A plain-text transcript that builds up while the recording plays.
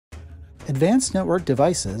Advanced Network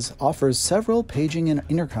Devices offers several paging and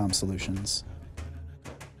intercom solutions.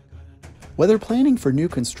 Whether planning for new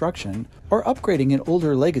construction or upgrading an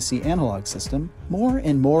older legacy analog system, more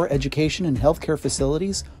and more education and healthcare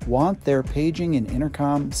facilities want their paging and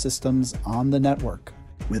intercom systems on the network.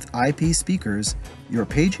 With IP speakers, your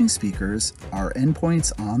paging speakers are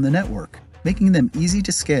endpoints on the network, making them easy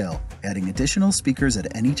to scale, adding additional speakers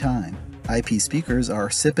at any time. IP speakers are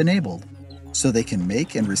SIP-enabled, so they can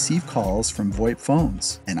make and receive calls from VoIP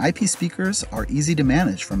phones. And IP speakers are easy to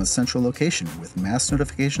manage from a central location with mass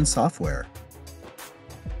notification software.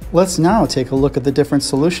 Let's now take a look at the different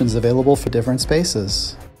solutions available for different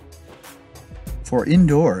spaces. For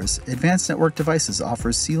indoors, Advanced Network Devices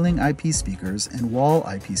offers ceiling IP speakers and wall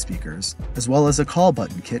IP speakers, as well as a call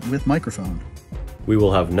button kit with microphone. We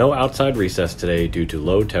will have no outside recess today due to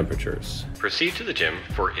low temperatures. Proceed to the gym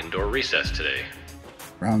for indoor recess today.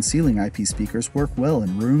 Round ceiling IP speakers work well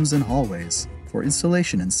in rooms and hallways for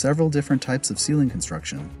installation in several different types of ceiling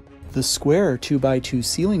construction. The square 2x2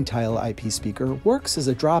 ceiling tile IP speaker works as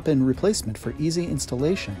a drop-in replacement for easy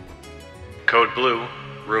installation. Code blue,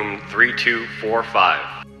 room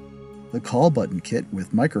 3245. The call button kit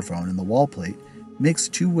with microphone in the wall plate makes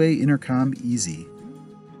two-way intercom easy.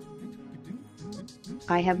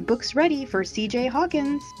 I have books ready for CJ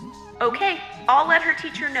Hawkins. Okay, I'll let her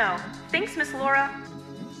teacher know. Thanks, Miss Laura.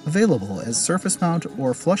 Available as surface mount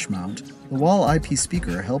or flush mount, the wall IP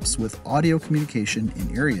speaker helps with audio communication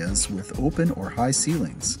in areas with open or high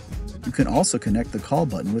ceilings. You can also connect the call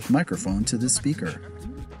button with microphone to this speaker.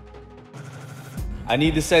 I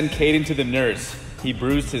need to send Caden to the nurse. He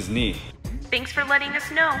bruised his knee. Thanks for letting us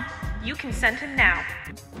know. You can send him now.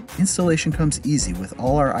 Installation comes easy with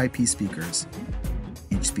all our IP speakers.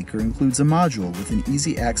 Each speaker includes a module with an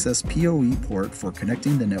easy access PoE port for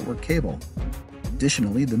connecting the network cable.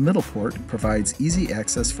 Additionally, the middle port provides easy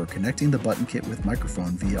access for connecting the button kit with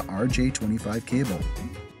microphone via RJ25 cable.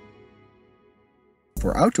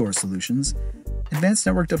 For outdoor solutions, Advanced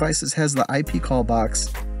Network Devices has the IP call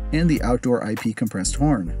box and the outdoor IP compressed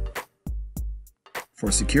horn.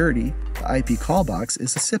 For security, the IP call box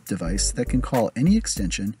is a SIP device that can call any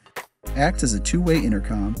extension, act as a two-way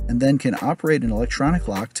intercom, and then can operate an electronic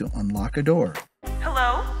lock to unlock a door.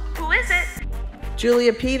 Hello? Who is it?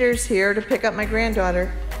 Julia Peters here to pick up my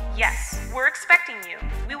granddaughter. Yes, we're expecting you.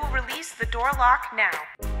 We will release the door lock now.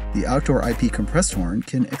 The outdoor IP compressed horn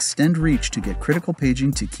can extend reach to get critical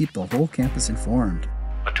paging to keep the whole campus informed.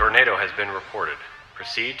 A tornado has been reported.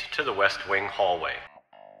 Proceed to the West Wing hallway.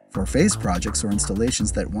 For phase projects or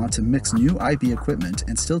installations that want to mix new IP equipment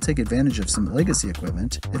and still take advantage of some legacy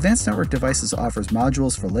equipment, Advanced Network Devices offers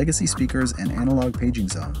modules for legacy speakers and analog paging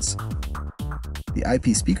zones. The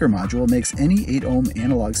IP speaker module makes any 8-ohm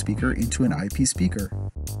analog speaker into an IP speaker.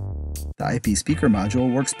 The IP speaker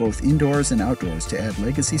module works both indoors and outdoors to add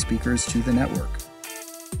legacy speakers to the network.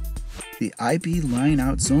 The IP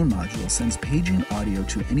line-out zone module sends paging audio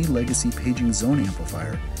to any legacy paging zone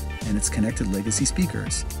amplifier and its connected legacy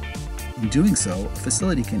speakers. In doing so, a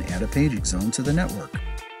facility can add a paging zone to the network.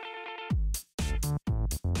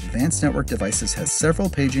 Advanced Network Devices has several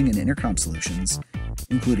paging and intercom solutions,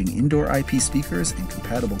 including indoor IP speakers and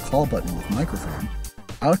compatible call button with microphone,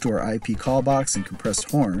 outdoor IP call box and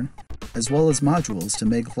compressed horn, as well as modules to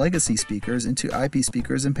make legacy speakers into IP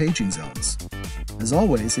speakers and paging zones. As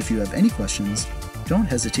always, if you have any questions, don't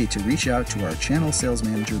hesitate to reach out to our channel sales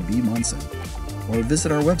manager, B. Munson, or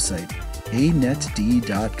visit our website,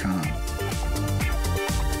 anetd.com.